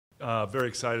Very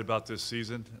excited about this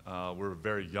season. We're a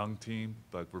very young team,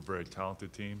 but we're a very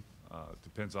talented team.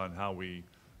 Depends on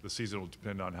the season will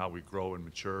depend on how we grow and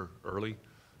mature early.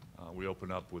 We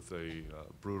open up with a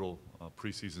brutal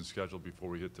preseason schedule before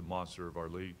we hit the monster of our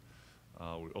league.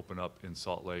 We open up in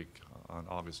Salt Lake on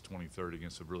August 23rd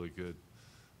against a really good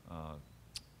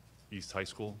East High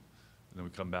School. And then we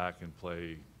come back and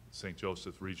play St.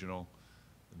 Joseph Regional.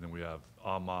 And then we have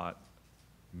Amat,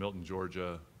 Milton,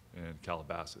 Georgia, and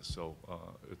Calabasas. So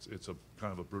it's a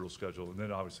kind of a brutal schedule. And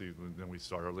then obviously then we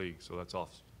start our league, so that's a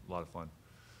lot of fun.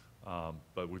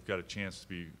 But we've got a chance to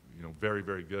be, very,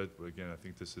 very good. But again, I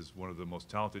think this is one of the most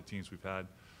talented teams we've had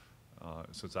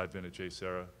since I've been at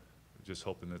JSerra. Just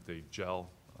hoping that they gel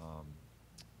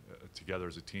together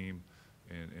as a team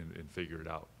and figure it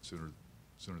out sooner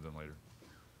than later.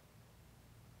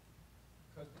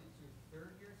 Coach, this is your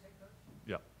third year as head coach?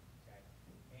 Yeah. Okay.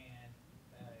 And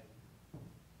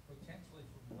potentially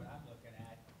from what I'm looking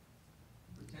at,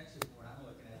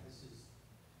 this is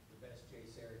the best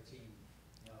JSerra team,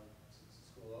 since the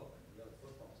school opened, the other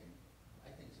football team.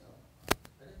 I think so.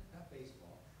 Not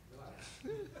baseball, relax.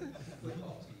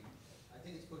 Football team. I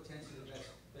think it's potentially the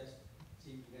best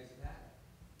team you guys have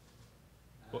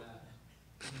had.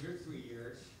 In your 3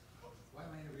 years, why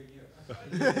am I interviewing you?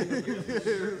 In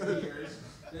your 3 years,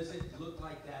 does it look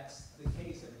like that's the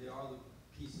case? I mean, are all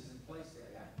the pieces in place there?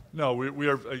 Yeah. No, we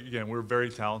are, again, we're very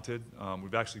talented.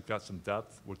 We've actually got some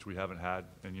depth, which we haven't had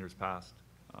in years past.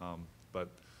 But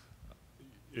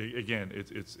again,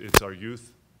 it's our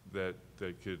youth that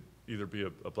could either be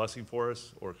a blessing for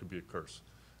us or it could be a curse.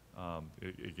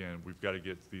 Again, we've got to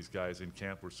get these guys in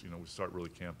camp. We start really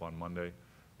camp on Monday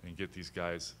and get these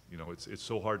guys. It's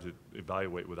so hard to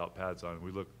evaluate without pads on.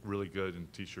 We look really good in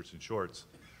t-shirts and shorts,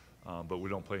 but we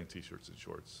don't play in t-shirts and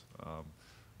shorts.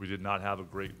 We did not have a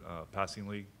great passing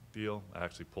league deal. I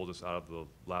actually pulled us out of the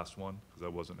last one because I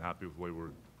wasn't happy with the way we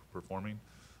were performing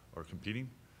or competing.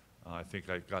 I think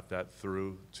I got that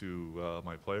through to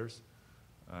my players,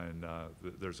 and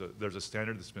there's a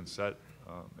standard that's been set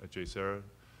at JSerra,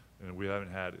 and we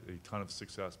haven't had a ton of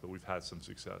success, but we've had some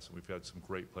success, and we've had some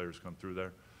great players come through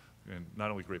there, and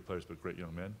not only great players but great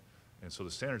young men. And so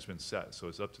the standard's been set, so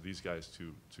it's up to these guys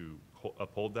to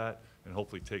uphold that and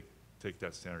hopefully take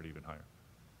that standard even higher.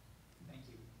 Thank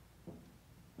you.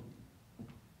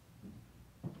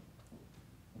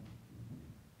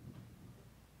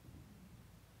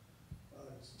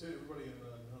 To everybody on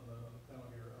the panel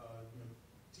here,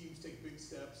 teams take big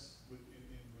steps within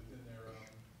their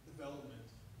development.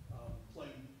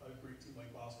 Playing a great team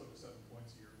like Bosco to 7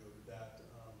 points a year ago, did that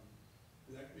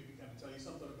maybe kind of tell you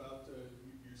something about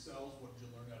yourselves? What did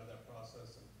you learn out of that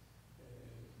process, and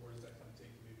where does that kind of take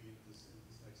you maybe into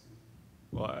this next season?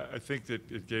 Well, I think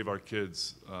that it gave our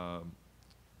kids a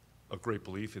great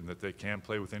belief in that they can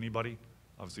play with anybody.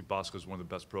 Obviously, Bosco is one of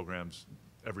the best programs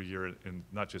every year in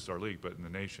not just our league, but in the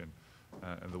nation.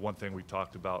 And the one thing we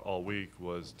talked about all week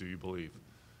was, do you believe?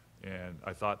 And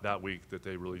I thought that week that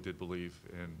they really did believe,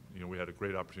 and we had a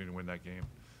great opportunity to win that game.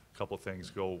 A couple of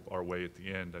things go our way at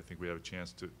the end. I think we have a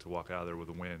chance to walk out of there with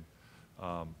a win.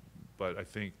 But I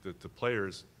think that the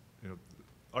players,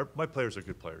 my players are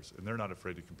good players, and they're not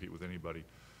afraid to compete with anybody.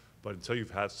 But until you've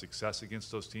had success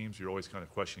against those teams, you're always kind of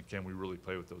questioning, can we really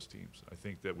play with those teams? I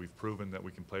think that we've proven that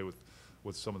we can play with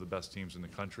some of the best teams in the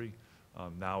country.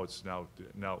 Now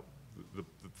the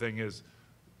thing is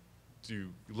to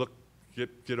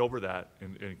get over that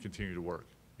and continue to work,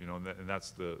 and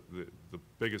that's the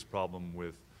biggest problem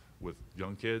with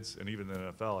young kids and even the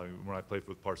NFL. When I played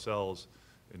with Parcells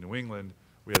in New England,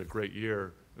 we had a great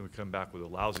year, and we come back with a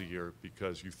lousy year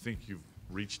because you think you've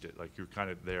reached it, like you're kind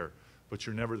of there, but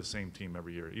you're never the same team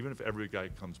every year. Even if every guy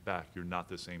comes back, you're not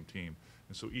the same team.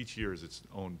 And so each year is its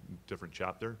own different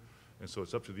chapter. And so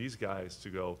it's up to these guys to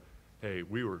go, hey,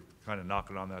 we were kind of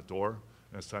knocking on that door,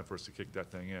 and it's time for us to kick that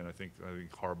thing in. I think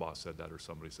Harbaugh said that, or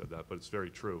somebody said that, but it's very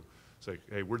true. It's like,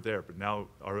 hey, we're there, but now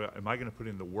am I going to put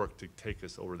in the work to take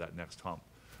us over that next hump?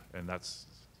 And that's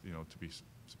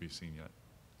to be seen yet.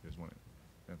 You guys want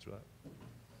to answer that?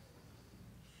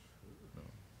 No.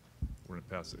 We're going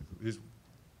to pass it.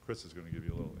 Chris is going to give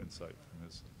you a little insight from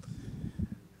his.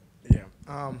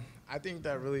 Yeah, I think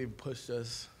that really pushed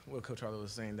us. What Coach Harlow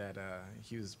was saying, that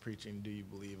he was preaching, do you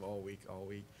believe, all week.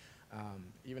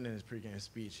 Even in his pregame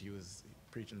speech, he was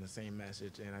preaching the same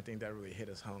message, and I think that really hit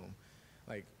us home.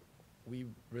 Like, we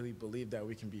really believe that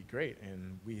we can be great,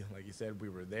 and we, like you said, we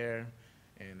were there,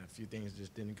 and a few things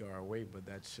just didn't go our way, but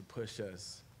that should push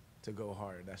us to go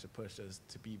hard. That should push us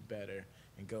to be better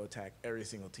and go attack every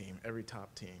single team, every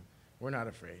top team. We're not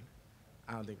afraid.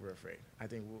 I don't think we're afraid. I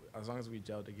think as long as we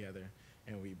gel together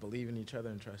and we believe in each other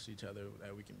and trust each other,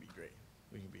 that we can be great.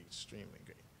 We can be extremely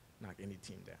great, knock any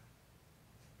team down.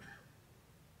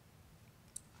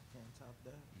 Can't top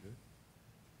that. You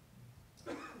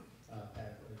good?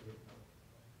 Pat, really quick.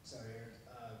 Sorry, Eric.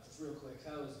 Just real quick,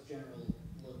 how has General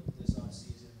looked this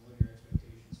offseason? What are your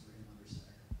expectations for him under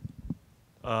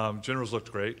center? General's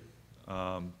looked great.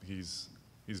 He's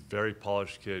a very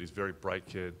polished kid. He's a very bright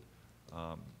kid.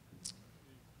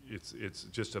 It's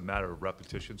just a matter of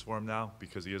repetitions for him now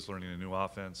because he is learning a new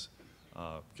offense,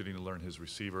 getting to learn his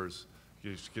receivers,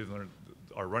 he's getting to learn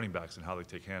our running backs and how they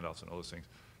take handoffs and all those things.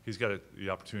 He's got the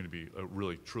opportunity to be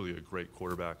really, truly a great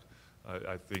quarterback.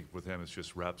 I think with him it's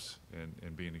just reps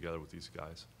and being together with these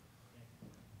guys.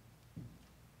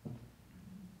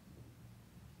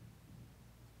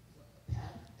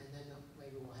 Pat, and then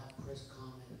maybe we'll have Chris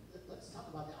comment. Let's talk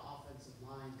about the offensive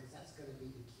line, because that's going to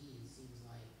be the key, it seems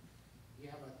like. You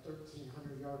have a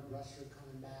 1,300-yard rusher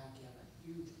coming back. You have a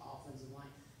huge offensive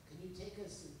line. Can you take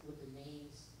us with the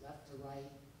names left to right,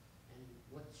 and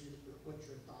what's your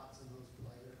thoughts on those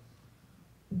players?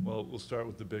 Well, we'll start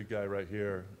with the big guy right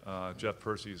here. Jeff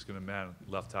Percy is going to man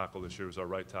left tackle this year. He was our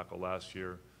right tackle last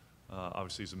year.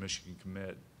 Obviously, he's a Michigan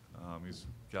commit. He's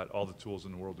got all the tools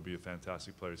in the world to be a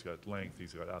fantastic player. He's got length.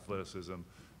 He's got athleticism.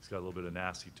 He's got a little bit of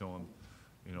nasty to him.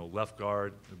 You know, left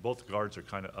guard. Both guards are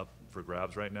kind of up for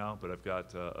grabs right now, but I've got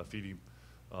Afidi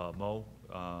Mo,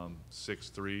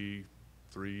 6'3",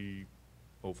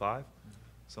 305,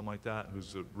 something like that,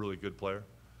 who's a really good player.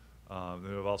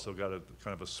 Then we've also got a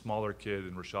kind of a smaller kid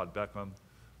in Rashad Beckham,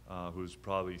 who's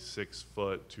probably 6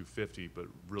 foot, 250, but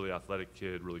really athletic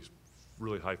kid,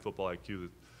 really high football IQ.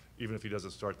 That even if he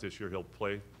doesn't start this year, he'll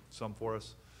play some for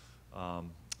us.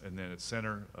 And then at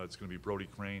center, it's going to be Brody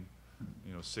Crane,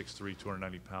 you know, 6'3",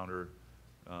 290-pounder,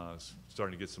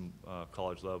 starting to get some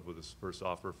college love with his first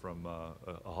offer from a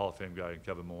Hall of Fame guy,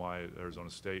 Kevin Mawai at Arizona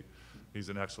State. He's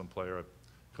an excellent player. I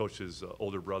coached his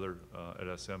older brother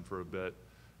at SM for a bit.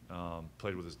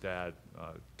 Played with his dad.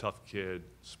 Tough kid,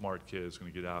 smart kid, is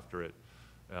going to get after it.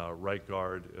 Right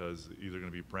guard is either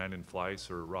going to be Brandon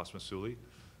Fleiss or Ross Masuli.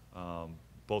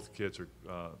 Both kids are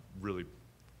really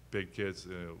big kids.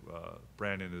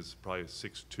 Brandon is probably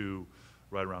 6'2",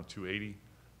 right around 280,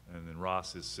 and then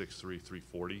Ross is 6'3",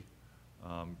 340.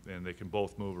 And they can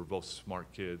both move, are both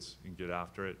smart kids and get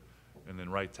after it. And then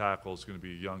right tackle is going to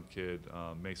be a young kid,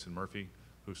 Mason Murphy,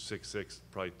 who's 6'6",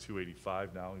 probably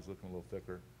 285 now. He's looking a little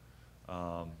thicker.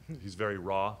 He's very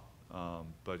raw,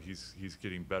 but he's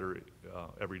getting better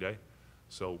every day.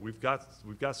 So we've got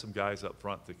some guys up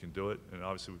front that can do it, and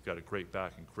obviously we've got a great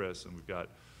back in Chris, and we've got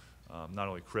not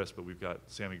only Chris, but we've got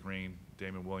Sammy Green,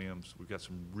 Damon Williams. We've got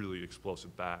some really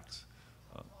explosive backs.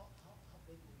 How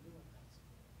big were you in high school?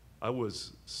 I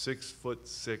was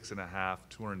 6'6.5",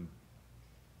 200.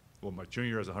 Well, my junior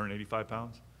year I was 185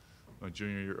 pounds. My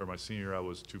junior year or my senior year I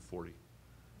was 240.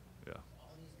 Yeah.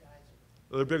 All these guys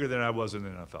are. They're bigger than I was in the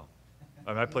NFL.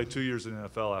 I mean, I played 2 years in the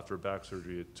NFL after back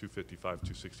surgery at 255,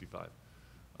 265.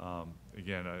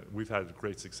 Again, we've had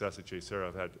great success at JSerra.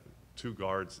 I've had 2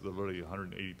 guards that are literally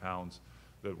 180 pounds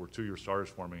that were 2-year starters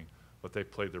for me, but they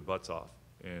played their butts off.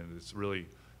 And it's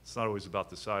not always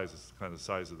about the size. It's kind of the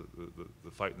size of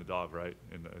the fight in the dog, right?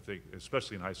 And I think,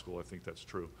 especially in high school, I think that's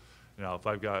true. Now, if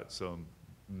I've got some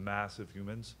massive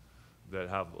humans that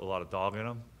have a lot of dog in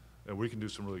them, and we can do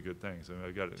some really good things. I mean,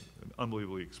 I've got an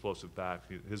unbelievably explosive back.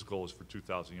 His goal is for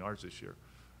 2,000 yards this year.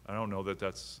 I don't know that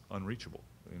that's unreachable.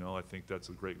 You know, I think that's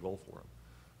a great goal for him.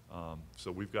 So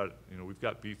we've got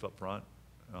beef up front,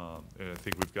 and I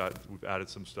think we've added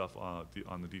some stuff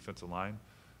on the defensive line,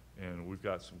 and we've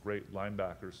got some great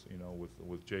linebackers. You know,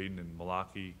 with Jaden and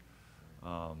Malaki,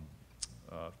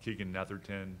 Keegan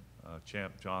Netherton,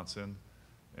 Champ Johnson,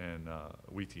 and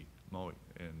Weety Moe,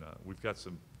 and we've got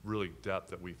some really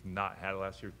depth that we've not had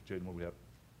last year. Jaden, what we have,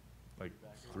 like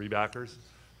 3 backers.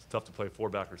 It's tough to play a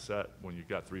 4-backer set when you've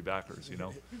got 3 backers, you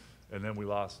know. And then we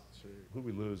lost. Who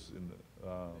we lose in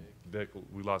the Vic?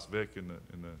 We lost Vic in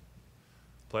the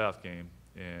playoff game,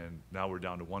 and now we're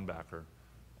down to 1 backer.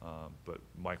 But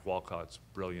Mike Walcott's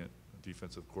brilliant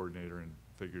defensive coordinator and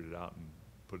figured it out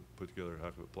and put together a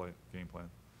heck of a game plan.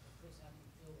 Chris, how do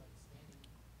you feel like standing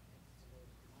next to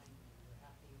those linemen? You're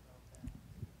happy about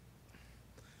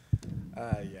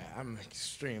that? Yeah, I'm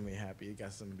extremely happy. It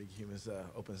got some big humans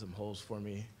open some holes for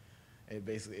me.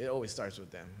 It always starts with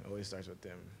them. It always starts with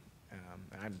them.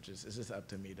 It's just up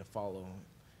to me to follow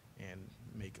and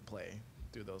make a play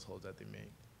through those holes that they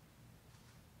make.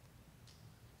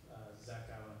 Zach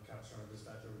Allen, Capstone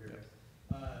Dispatch over here.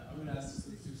 I'm going to ask this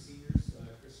to the 2 seniors,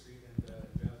 Chris Street and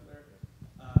Jeff there.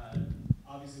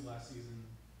 Obviously, last season,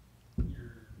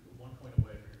 you're 1 point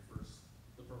away from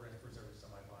the program's first ever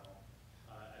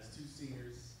two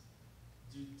seniors.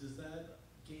 Does that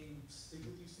game stick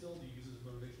with you still? Do you use it as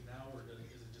motivation now, or is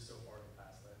it just so far in the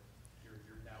past that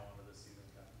you're now onto this season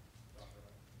kind of talking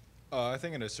about? I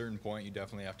think at a certain point you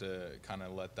definitely have to kind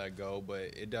of let that go, but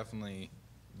it definitely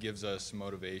gives us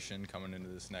motivation coming into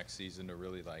this next season to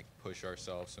really like push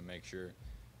ourselves and make sure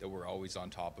that we're always on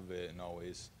top of it and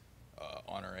always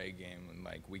on our A game, and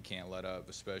like we can't let up,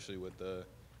 especially with the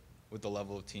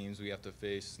level of teams we have to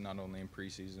face, not only in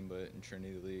preseason but in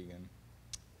Trinity League. And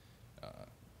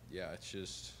yeah,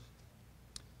 it's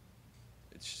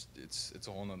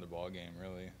a whole nother ball game,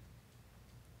 really.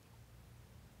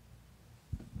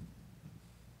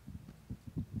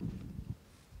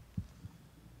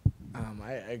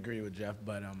 I agree with Jeff,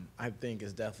 but I think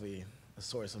it's definitely a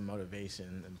source of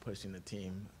motivation and pushing the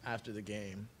team. After the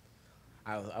game,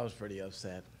 I was pretty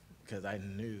upset because I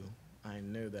knew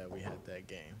that we had that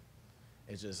game.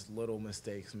 It's just little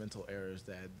mistakes, mental errors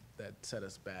that set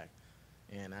us back.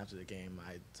 And after the game,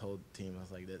 I told the team, I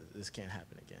was like, this can't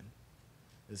happen again.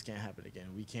 This can't happen again.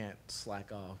 We can't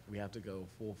slack off. We have to go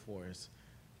full force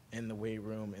in the weight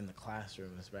room, in the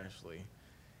classroom especially,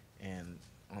 and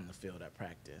on the field at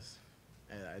practice.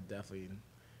 And I definitely,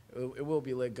 it will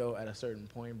be let go at a certain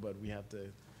point, but we have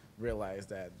to realize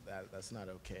that that's not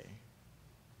okay.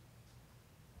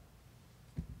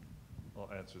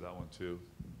 I'll answer that one too.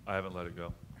 I haven't let it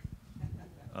go.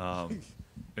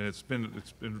 And it's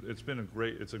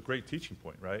a great teaching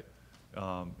point, right?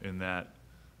 In that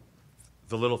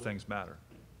the little things matter,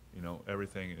 you know,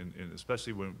 everything, and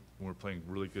especially when we're playing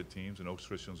really good teams, and Oaks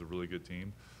Christian is a really good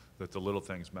team, that the little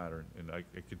things matter. And I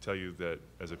can tell you that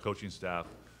as a coaching staff,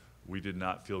 we did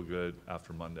not feel good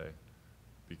after Monday,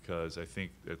 because I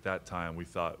think at that time we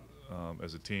thought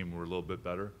as a team we're a little bit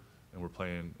better, and we're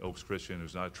playing Oaks Christian,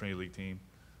 who's not a Trinity League team,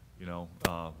 you know,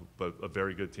 but a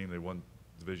very good team. They won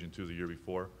Division II the year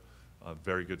before. A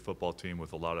very good football team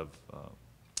with a lot of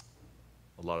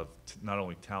not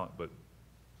only talent, but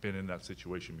been in that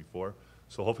situation before.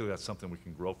 So hopefully that's something we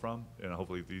can grow from, and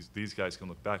hopefully these guys can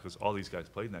look back, because all these guys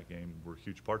played in that game, were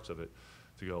huge parts of it,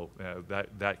 to go,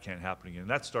 that can't happen again. And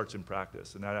that starts in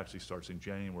practice, and that actually starts in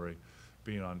January,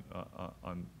 being on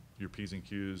your P's and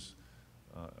Q's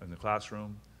in the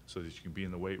classroom, so that you can be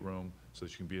in the weight room, so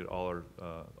that you can be at all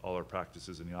our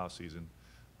practices in the off season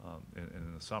and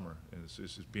in the summer. And it's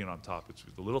just being on top. It's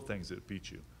the little things that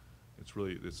beat you.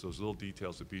 It's those little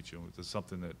details that beat you. It's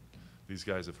something that these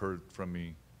guys have heard from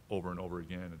me over and over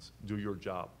again. It's do your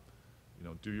job. You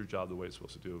know, do your job the way it's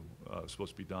supposed to do. It's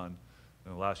supposed to be done.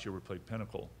 And last year we played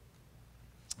Pinnacle,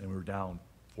 and we were down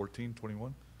 14,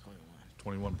 21?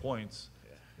 21 points.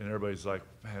 Yeah. And everybody's like,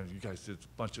 man, you guys did a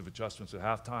bunch of adjustments at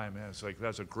halftime, man. It's like,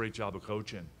 that's a great job of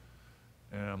coaching.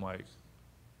 And I'm like,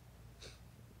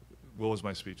 what was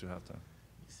my speech at halftime?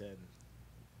 He said,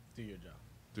 do your job.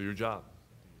 Do your job.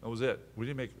 That was it. We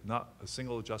didn't make not a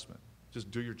single adjustment.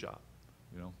 Just do your job,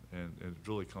 you know? And it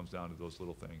really comes down to those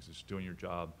little things. It's doing your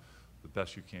job the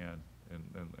best you can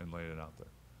and laying it out there.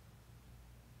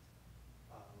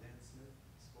 Lance Smith,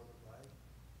 Sport Live.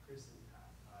 Chris and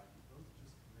Pat, you both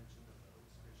just mentioned that the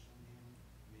Oaks Christian game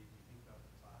made you think about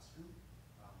the classroom.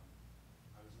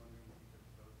 I was wondering if you could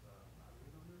both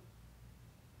elaborate on that.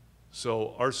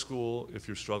 So our school, if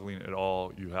you're struggling at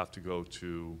all, you have to go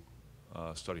to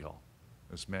study hall.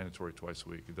 It's mandatory twice a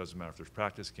week. It doesn't matter if there's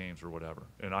practice, games, or whatever.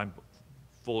 And I'm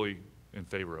fully in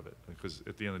favor of it, because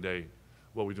at the end of the day,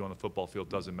 what we do on the football field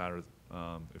doesn't matter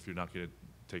if you're not getting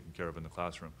taken care of in the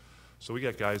classroom. So we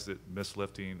got guys that miss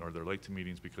lifting, or they're late to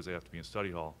meetings because they have to be in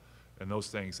study hall, and those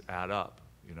things add up,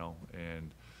 you know.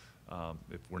 And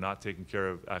if we're not taking care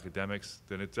of academics,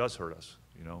 then it does hurt us,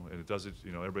 you know. And it doesn't,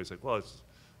 you know, everybody's like, well,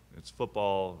 it's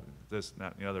football, this, and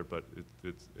that, and the other, but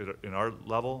in our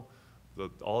level,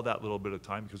 all that little bit of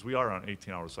time, because we are on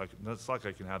 18 hours, so it's like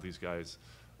I can have these guys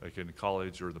like in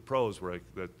college or the pros where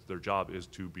that their job is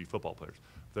to be football players.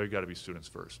 They've got to be students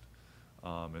first.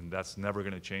 And that's never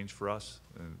going to change for us,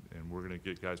 and we're going to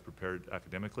get guys prepared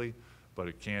academically, but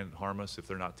it can harm us if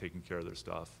they're not taking care of their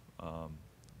stuff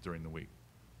during the week.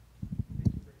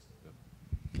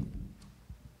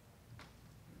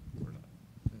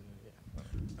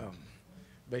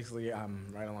 Basically,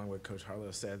 right along with Coach Harlow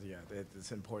said, yeah,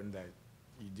 it's important that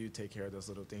you do take care of those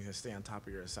little things and stay on top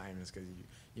of your assignments, because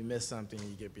you miss something,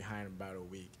 you get behind about a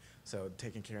week. So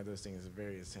taking care of those things is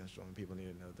very essential, and people need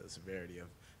to know the severity of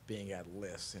being at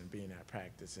lifts and being at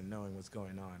practice and knowing what's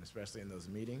going on, especially in those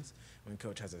meetings when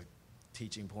Coach has a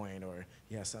teaching point or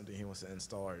he has something he wants to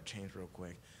install or change real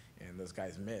quick, and those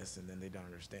guys miss, and then they don't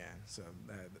understand. So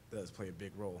that does play a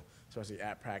big role, especially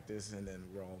at practice, and then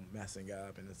we're all messing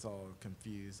up and it's all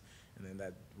confused, and then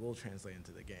that will translate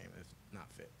into the game if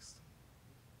not fixed.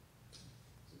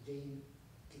 Jaden,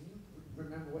 can you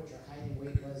remember what your height and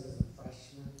weight was as a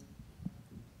freshman?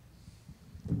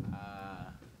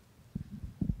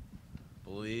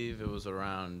 Believe it was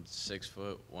around 6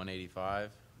 foot 185.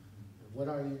 And what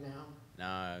are you now?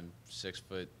 Now I'm 6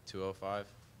 foot 205.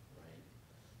 Right.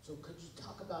 So could you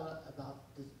talk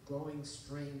about the growing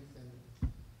strength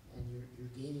and your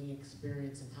gaining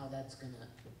experience and how that's gonna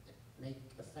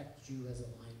affect you as a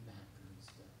linebacker and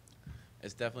stuff?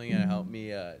 It's definitely gonna help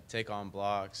me take on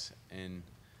blocks and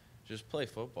just play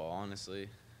football. Honestly,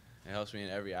 it helps me in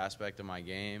every aspect of my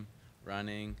game: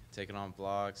 running, taking on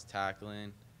blocks,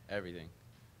 tackling, everything.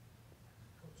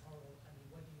 Coach Harlow, I mean,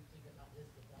 what do you think about his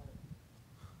development?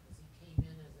 Because he came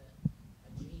in as a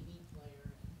JV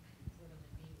player and you put him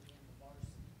immediately in the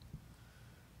varsity.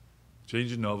 Jane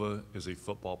Genova is a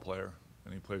football player,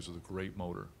 and he plays with a great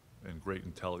motor and great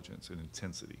intelligence and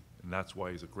intensity, and that's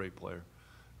why he's a great player.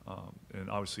 And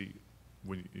obviously,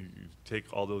 when you take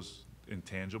all those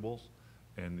intangibles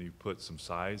and you put some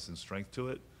size and strength to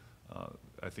it,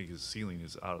 I think his ceiling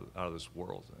is out of this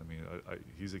world. I mean,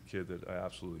 he's a kid that I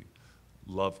absolutely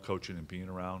love coaching and being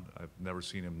around. I've never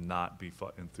seen him not be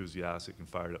enthusiastic and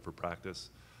fired up for practice.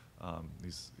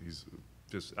 He's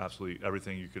just absolutely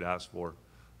everything you could ask for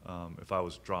if I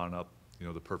was drawing up,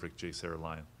 the perfect JSerra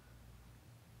line.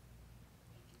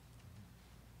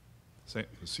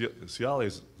 Ciale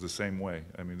is the same way.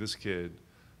 I mean, this kid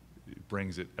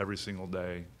brings it every single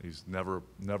day. He's never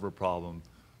a problem.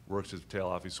 Works his tail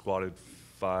off. He squatted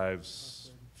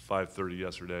 530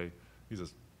 yesterday.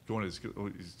 He's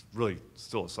really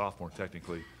still a sophomore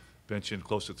technically, benching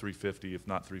close to 350, if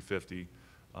not 350.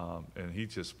 And he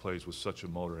just plays with such a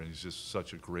motor, and he's just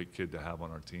such a great kid to have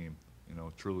on our team.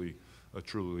 Truly a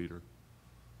true leader.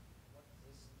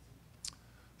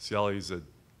 Ciale is a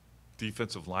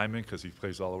defensive lineman because he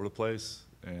plays all over the place,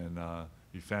 and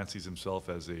he fancies himself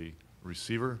as a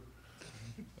receiver,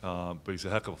 but he's a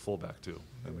heck of a fullback too.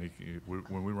 I mean,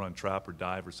 when we run trap or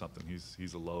dive or something,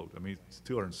 he's a load. I mean, he's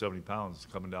 270 pounds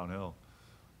coming downhill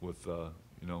with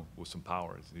with some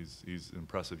power. He's an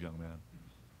impressive young man.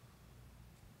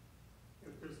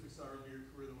 Chris, we saw earlier in your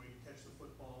career the way you catch the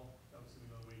football. Obviously, we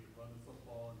know the way you can run the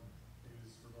football, and maybe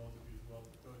this is for both of you as well.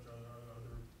 But Coach, are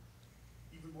there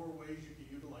even more ways you can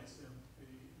utilize him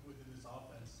within this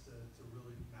offense to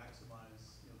really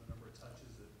maximize the number of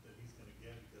touches that he's going to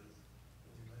get? Because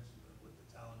as you mentioned, with the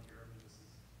talent here, I mean, this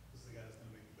is the guy that's going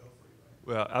to make it go for you, right?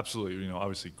 Well, absolutely.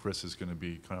 Obviously Chris is going to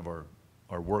be kind of our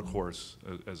workhorse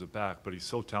as a back, but he's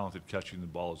so talented catching the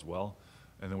ball as well.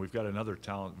 And then we've got another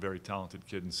very talented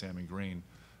kid in Sammy Green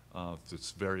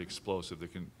that's very explosive, that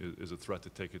is a threat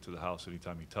to take it to the house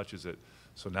anytime he touches it.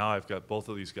 So now I've got both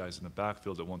of these guys in the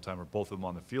backfield at one time, or both of them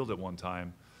on the field at one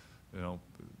time.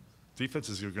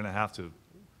 Defenses are going to have to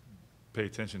pay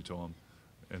attention to them,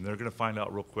 and they're going to find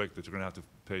out real quick that they're going to have to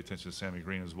pay attention to Sammy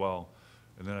Green as well.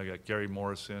 And then I got Gary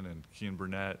Morrison and Kean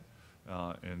Burnett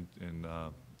and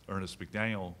Ernest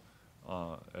McDaniel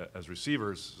as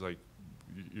receivers. Like,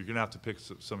 you're going to have to pick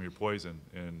some of your poison,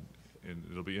 and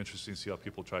it'll be interesting to see how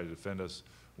people try to defend us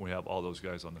when we have all those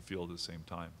guys on the field at the same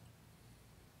time.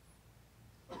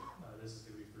 This is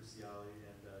going to be for Ciale and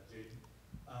Jaden.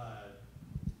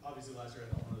 Obviously, last year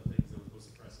I thought one of the things that was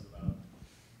most impressive about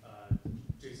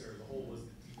JSerra as a whole was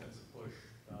the defensive push,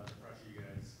 the pressure you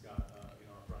guys got up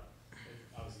front.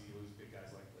 Obviously, you lose big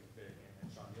guys like Vic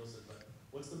and Sean Nielsen, but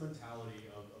what's the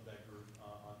mentality of that group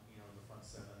in the front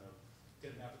seven of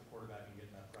getting after the quarterback and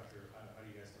getting that pressure? How do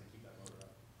you guys kind of keep that motor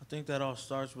up? I think that all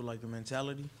starts with like the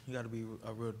mentality. You got to be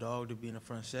a real dog to be in the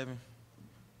front seven.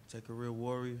 Take a real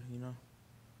warrior,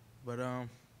 But it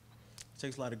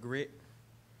takes a lot of grit.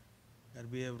 Got to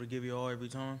be able to give you all every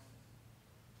time.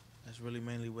 That's really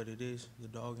mainly what it is, the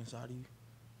dog inside of you.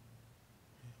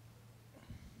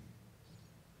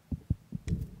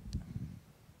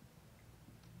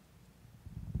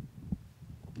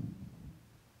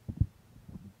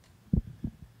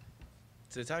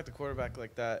 To attack the quarterback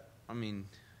like that, I mean,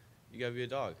 you gotta be a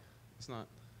dog.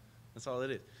 That's all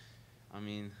it is. I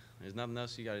mean, there's nothing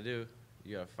else you gotta do.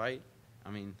 You gotta fight. I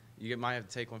mean, you might have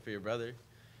to take one for your brother.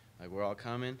 Like, we're all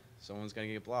coming, someone's gonna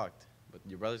get blocked. But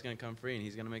your brother's gonna come free and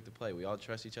he's gonna make the play. We all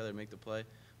trust each other to make the play.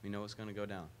 We know what's gonna go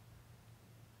down.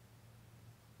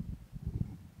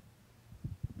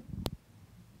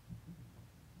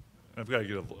 I've got to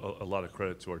give a lot of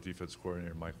credit to our defense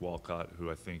coordinator, Mike Walcott, who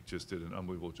I think just did an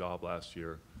unbelievable job last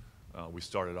year. We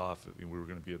started off, we were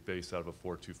going to be a base out of a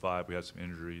 4-2-5. We had some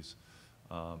injuries,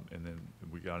 and then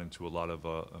we got into a lot of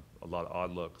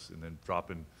odd looks, and then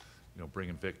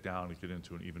bringing Vic down to get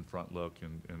into an even front look,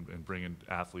 and bringing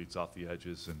athletes off the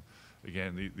edges. And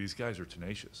again, these guys are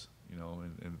tenacious,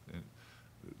 and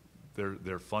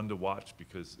they're fun to watch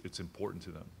because it's important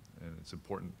to them, and it's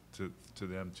important to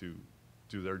them to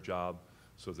do their job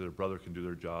so that their brother can do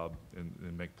their job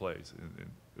and make plays.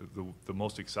 And the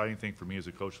most exciting thing for me as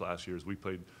a coach last year is we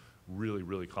played really,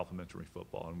 really complimentary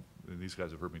football, and these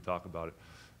guys have heard me talk about it.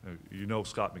 You know,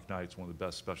 Scott McKnight's one of the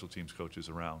best special teams coaches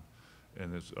around,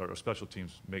 and our special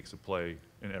teams makes a play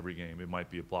in every game. It might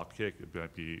be a block kick, it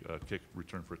might be a kick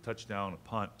return for a touchdown, a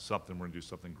punt, something. We're gonna do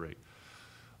something great.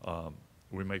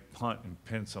 We may punt and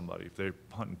pin somebody. If they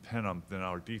punt and pin them, then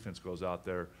our defense goes out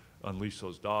there, unleash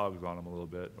those dogs on them a little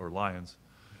bit, or lions,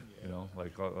 you know,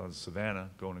 like on Savannah,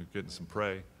 going and getting some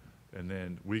prey. And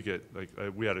then we get, like,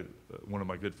 we had one of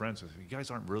my good friends said, you guys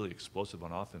aren't really explosive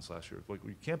on offense last year. Like,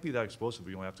 we can't be that explosive if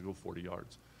you only have to go 40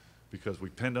 yards. Because we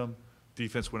pinned them,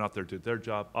 defense went out there, did their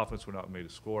job, offense went out and made a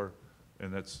score.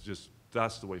 And that's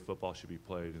the way football should be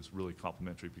played. It's really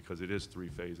complimentary because it is 3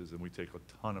 phases, and we take a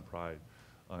ton of pride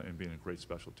in being a great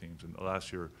special teams. And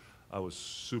last year, I was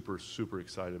super, super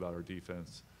excited about our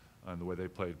defense and the way they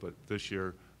played. But this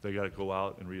year, they got to go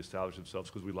out and reestablish themselves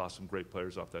because we lost some great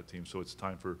players off that team. So it's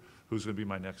time for who's going to be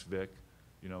my next Vic,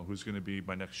 you know, who's going to be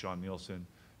my next Sean Nielsen,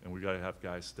 and we got to have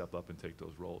guys step up and take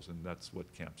those roles, and that's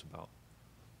what camp's about.